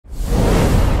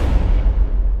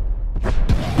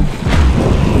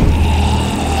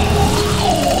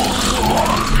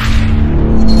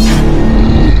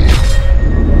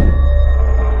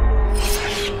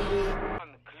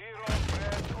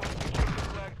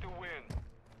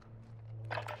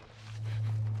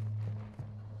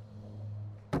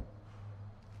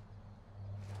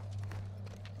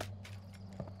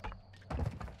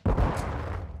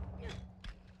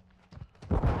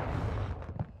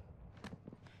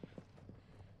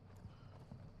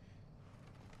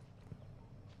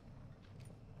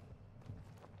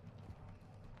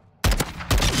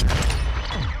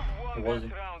was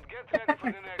he?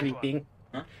 Creeping.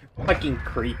 Huh? Fucking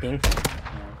creeping.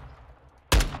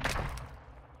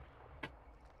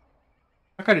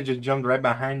 I could have just jumped right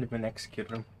behind him and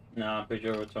executed him. Nah, I'm pretty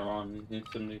sure it's around. He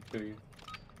instantly kill you.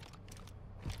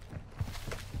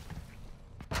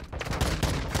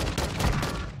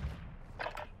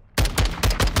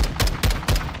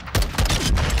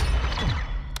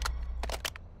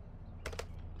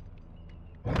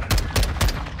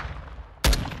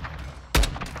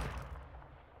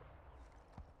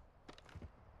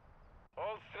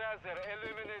 All Strasser,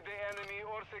 eliminate the enemy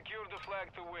or secure the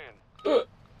flag to win.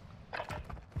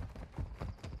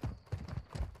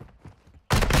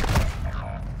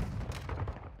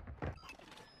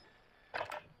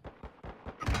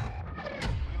 We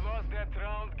lost that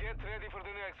round. Get ready for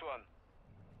the next one.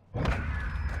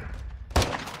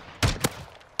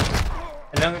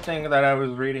 Another thing that I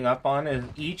was reading up on is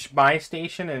each buy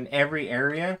station in every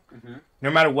area, no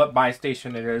matter what buy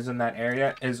station it is in that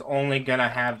area, is only gonna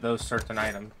have those certain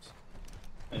items.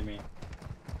 What do you mean?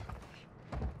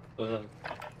 So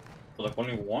like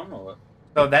only one or what?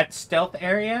 So that stealth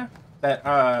area that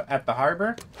at the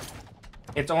harbor,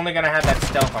 it's only gonna have that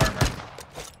stealth armor.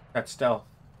 That stealth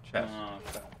chest. Oh,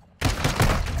 okay.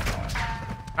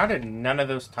 How did none of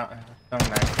those don't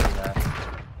actually do that?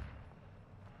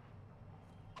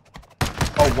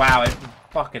 Oh wow, it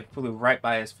fucking flew right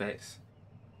by his face.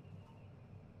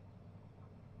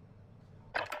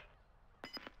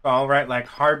 All right, like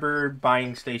harbor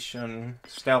buying station,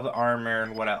 stealth armor,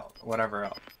 and whatever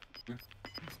else.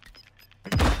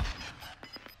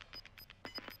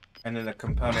 And then the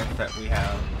components that we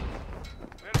have.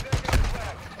 We're taking the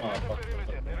flag. Oh, The fuck.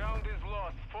 perimeter. The round is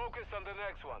lost. Focus on the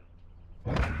next one.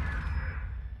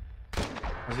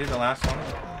 Was he the last one?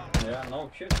 Yeah,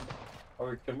 no shit. I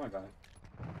already killed my guy.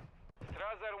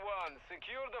 Strasser 1,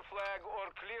 secure the flag or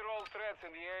clear all threats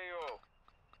in the AO.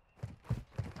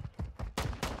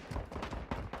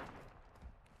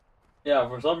 Yeah,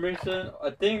 for some reason, I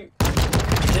think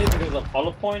because of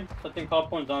hollow points, I think hollow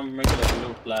points don't make it a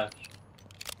blue flash.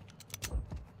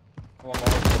 Victory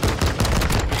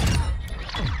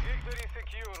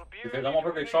secure. Because that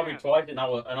motherfucker shot me twice and I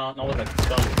was like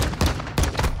stunned.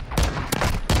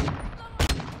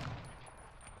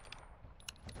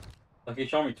 Like he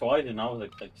shot me twice and I was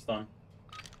like stunned.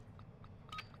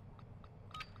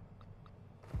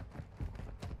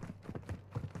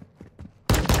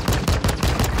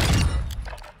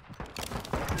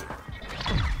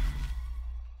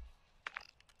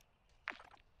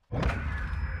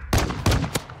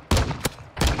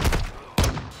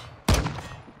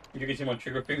 You can see my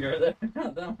trigger finger there.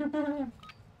 Damn.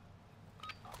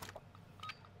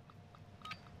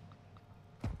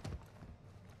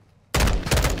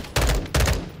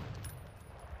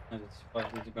 I just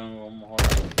fucked this gun one more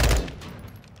hard.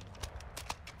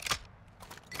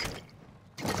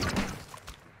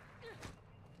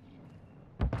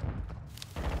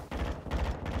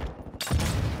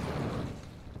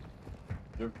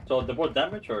 So the more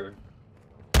damage or?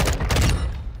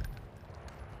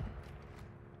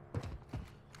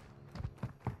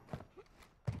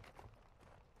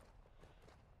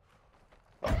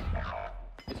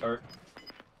 He's hurt.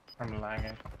 I'm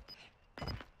lagging.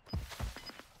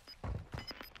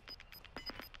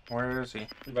 Where is he?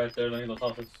 He's right there, looking at those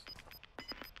houses.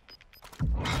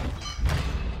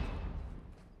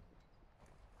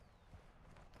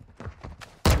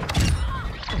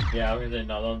 Yeah, I was gonna say,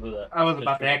 no, don't do that. I was Just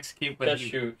about to shoot. execute, but Just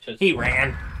shoot. he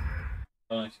ran.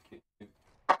 Don't execute.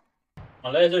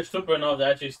 Unless they're stupid enough to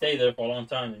actually stay there for a long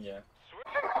time, then yeah.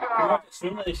 As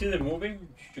soon as they see them moving,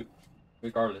 shoot.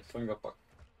 Regardless, don't give a fuck.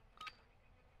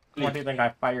 What do you think I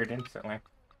fired instantly?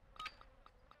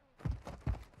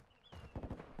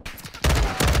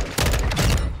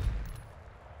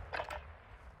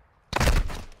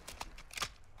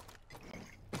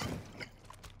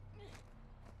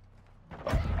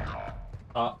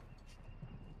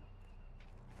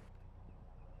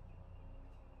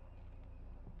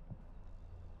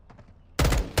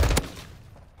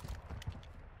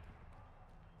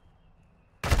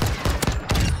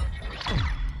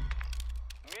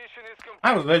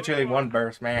 I was literally one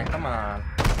burst, man. Come on.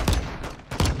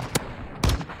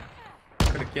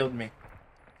 Could have killed me.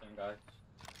 Same guys.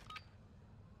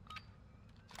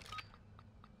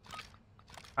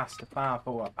 Pasta fire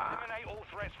for a bar. Eliminate all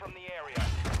threats from the area.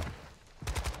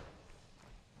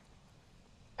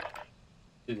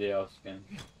 See the else again.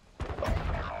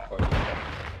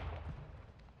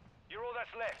 You're all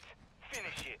that's left.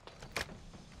 Finish it.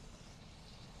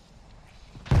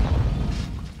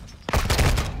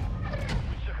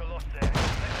 We took a loss there.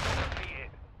 Let's not repeat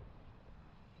it.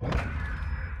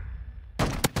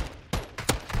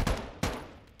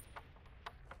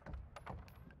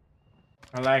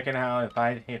 I like it how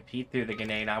if he threw the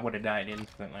grenade, I would have died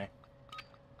instantly.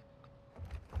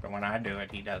 But when I do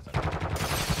it, he doesn't. Took a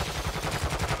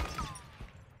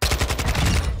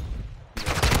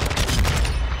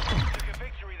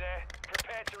victory there.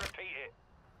 Prepare to repeat it.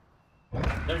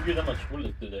 Don't give that much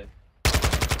bullets today.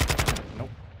 Nope.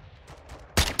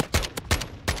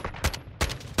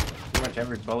 Pretty much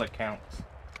every bullet counts.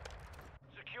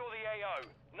 Secure the AO.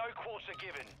 No quarter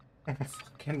given.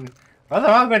 Fucking. What's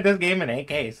wrong with this game in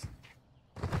AKs?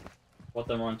 Put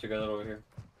them on together over here.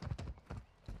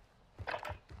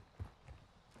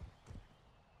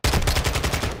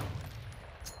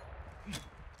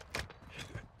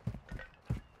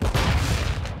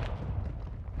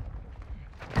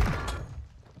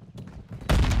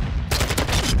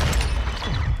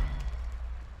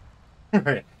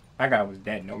 That guy was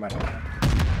dead no matter what.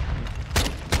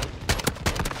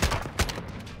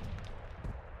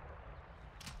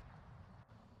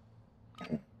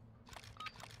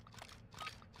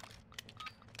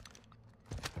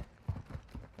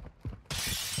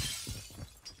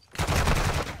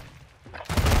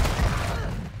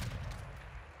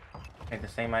 Had the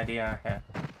same idea I had.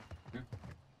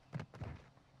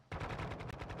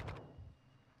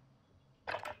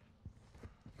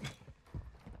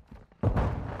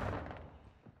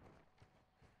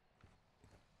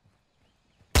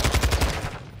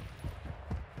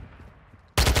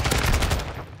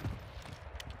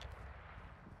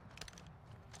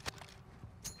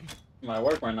 Might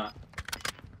work or not.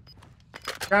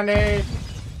 Grenade!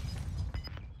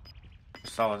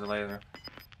 Saw his laser.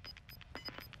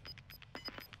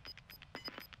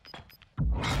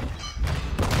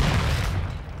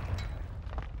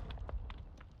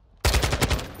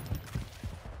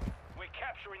 We're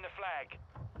capturing the flag.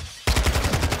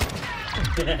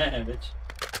 Bitch.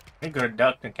 He could have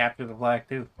ducked and captured the flag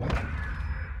too.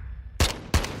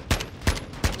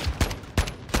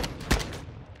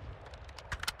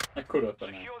 I could have,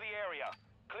 but no. Secure the area.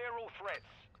 Clear all threats.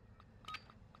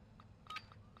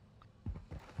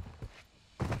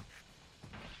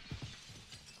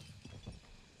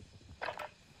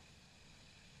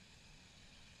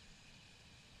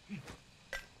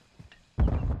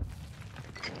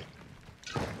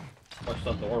 Watch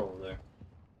that door over there.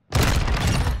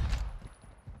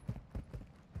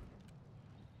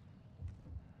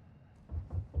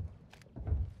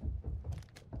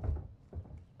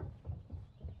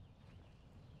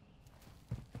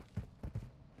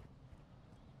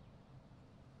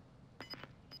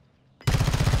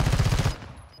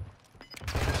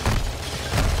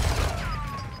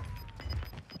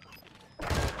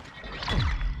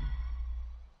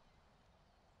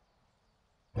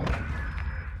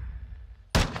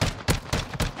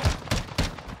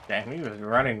 Damn, he was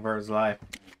running for his life.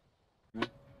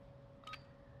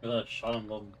 That shot him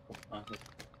low.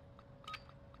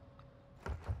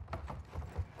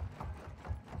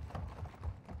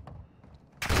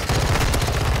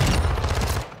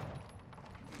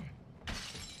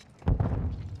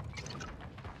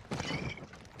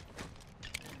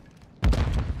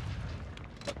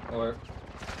 Or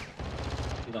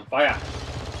he's on fire.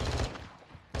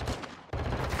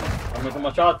 I'm missing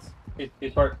my shots.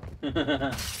 He's hurt.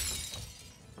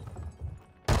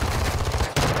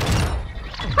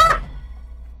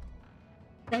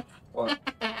 What?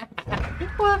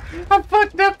 What? I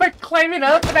fucked up by climbing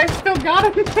up and I still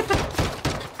got him.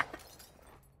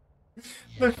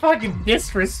 The fucking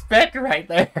disrespect right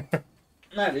there.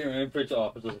 Not even a pretty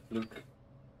off, it's just a fluke.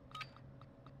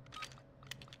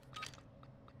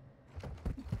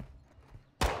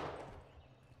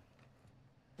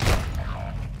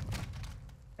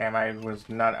 Damn, I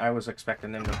was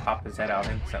expecting him to pop his head out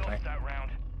instantly. Lost that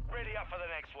round. Ready up for the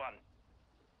next one.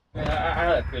 Yeah, I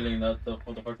had a feeling that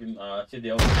for the fucking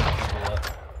CDL was gonna do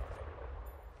that.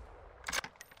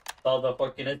 Saw the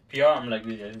fucking SPR, I'm like,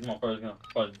 yeah, this motherfucker's gonna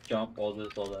fucking jump, all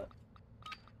this, all that.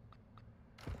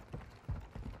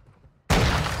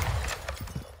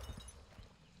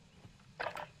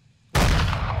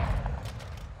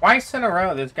 Twice in a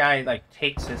row, this guy like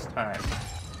takes his time.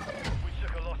 We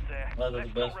took a loss there. That's the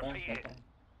Let's best not one. repeat it.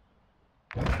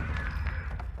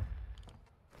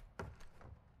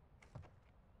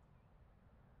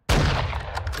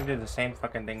 He did the same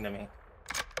fucking thing to me.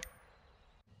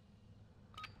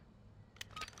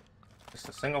 Just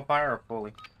a single fire or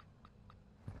fully?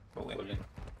 Fully. Fully.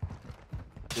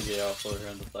 CDL also here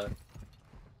on the side.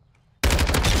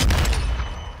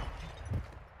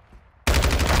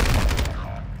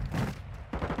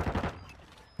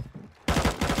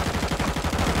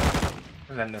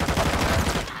 And then this fucking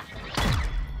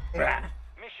guy.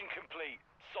 Mission complete.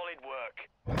 Solid work.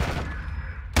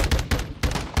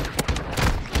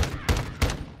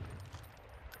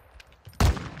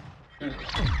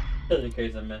 Just in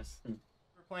case I miss. We're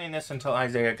playing this until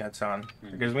Isaiah gets on.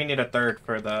 Because we need a third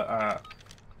for the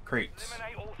crates.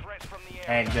 Eliminate all threats from the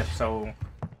area. And just so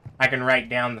I can write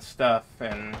down the stuff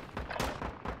and...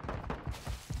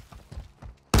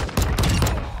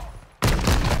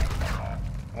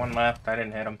 One left, I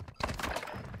didn't hit him.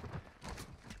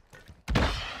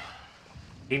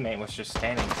 Teammate was just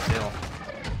standing still.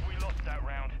 We lost that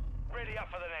round. Ready up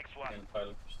for the next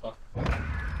one.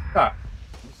 Ah,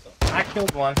 I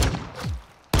killed one.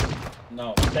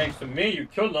 No, thanks to me, you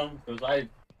killed him because I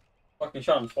fucking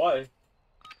shot him twice.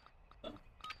 No.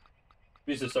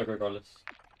 Piece of suck regardless.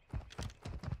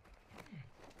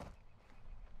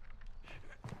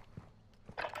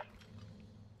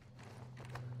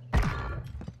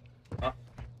 Huh?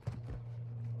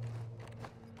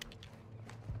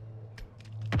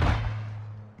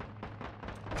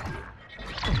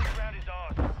 This round is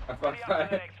ours. Ready up for the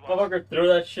next one. Motherfucker threw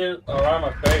that shit around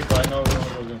my face, so I know it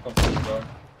was gonna come through the door.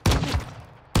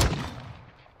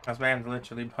 This man's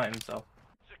literally by himself.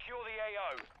 Secure the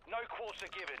AO. No quarter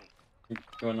given.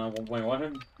 You want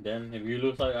him? Then if you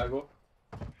lose, I go.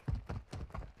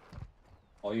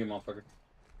 Oh, you motherfucker.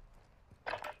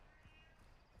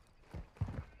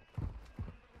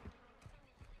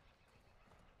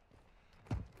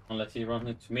 Unless he runs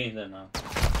into me, then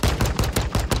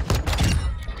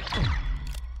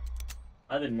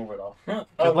I didn't move at all. Just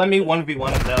let me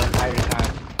 1v1 of the entire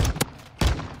time.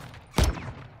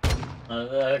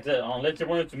 Like I said, unless you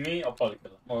run into me, I'll probably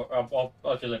kill him. Or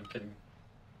I'll just let him kill me.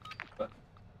 But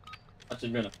I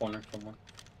should be in a corner somewhere.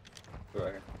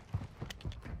 Right here.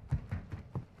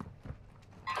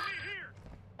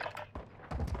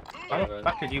 Why the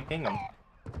fuck did you ping him?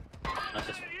 That's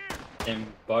just him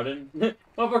button.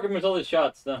 Motherfucker missed all his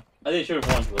shots. No, I think he should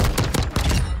have won. But...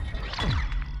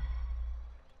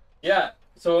 Yeah.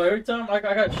 So every time I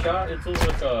got shot, it's always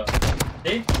like a.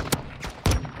 See? I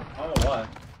don't know why.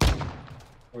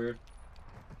 Weird.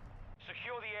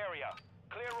 Secure the area.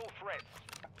 Clear all threats.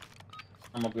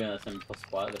 I'm gonna be in that same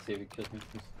spot. Let's see if he kills me.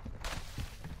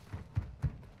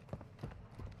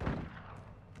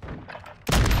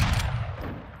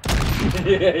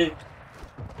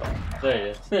 There he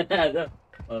is.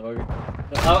 Motherfucker.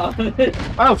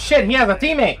 Oh shit, he has a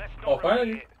teammate! Let's Oh, not finally?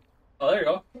 repeat it. Oh, there you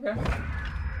go. Okay.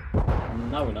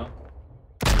 Now we know.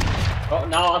 Oh,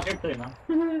 now I can play now.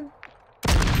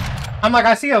 I'm like,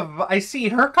 I see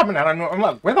her coming out. I'm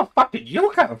like, where the fuck did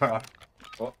you come from?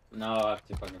 Oh, now I have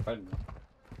to fucking fight him.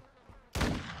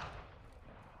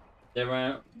 They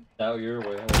ran out your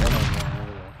way.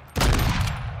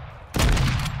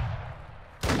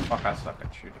 Fuck, I suck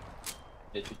at shooting.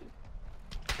 Yeah, you did.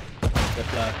 The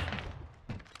flash.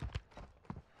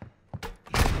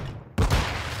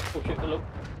 Oh shit, hello.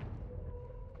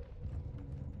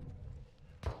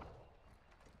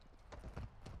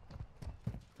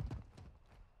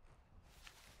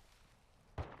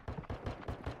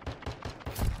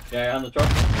 Yeah, on the truck.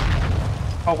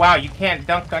 Oh wow, you can't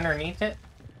dunk underneath it?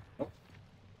 Nope.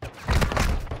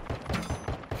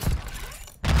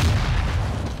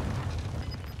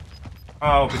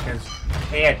 Oh, because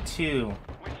they had two.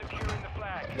 We're securing the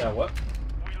flag. Yeah, what?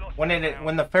 We lost When that it round.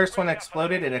 when the first one Ready up for the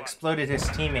exploded, it next one. exploded his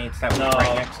teammates that No. was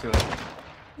right next to it.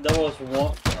 There was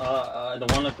one, the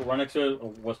one that right next to it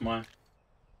was mine.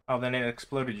 Oh, then it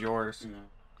exploded yours. Yeah.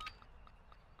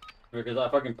 Because I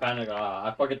fucking panicked.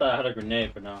 I fucking thought I had a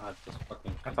grenade, but now I just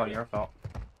fucking. That's all your fault.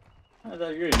 I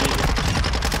thought you were an idiot.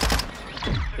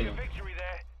 Took a victory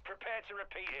there. Prepare to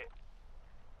repeat it.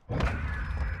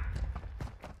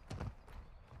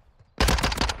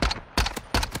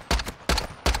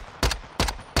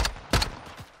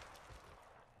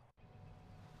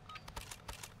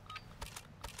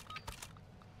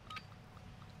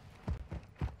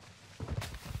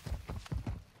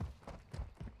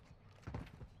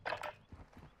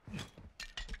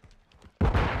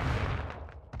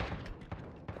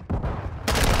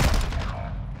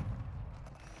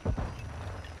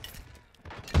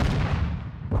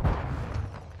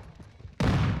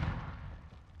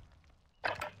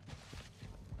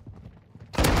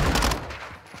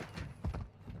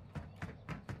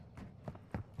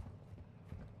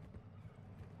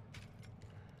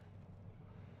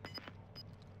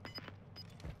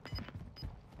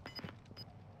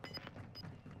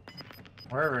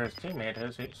 Wherever his teammate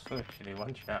is, he's literally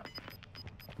one shot.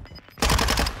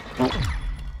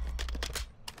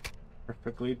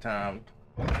 Perfectly timed.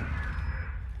 I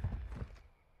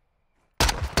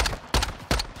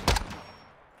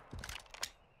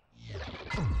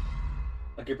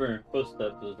keep hearing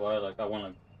footsteps, is why like I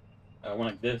want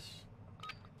like this.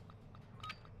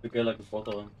 To get like both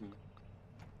of them.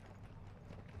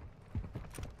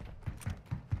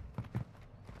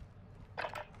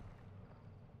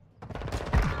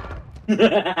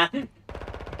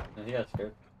 He got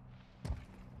scared.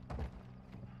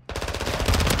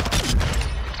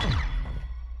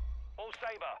 All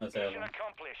Saber, That's mission Evan.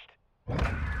 accomplished.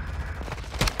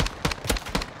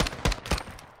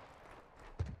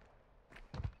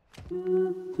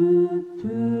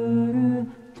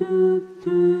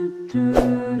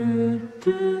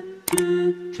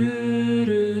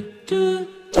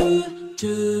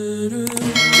 Do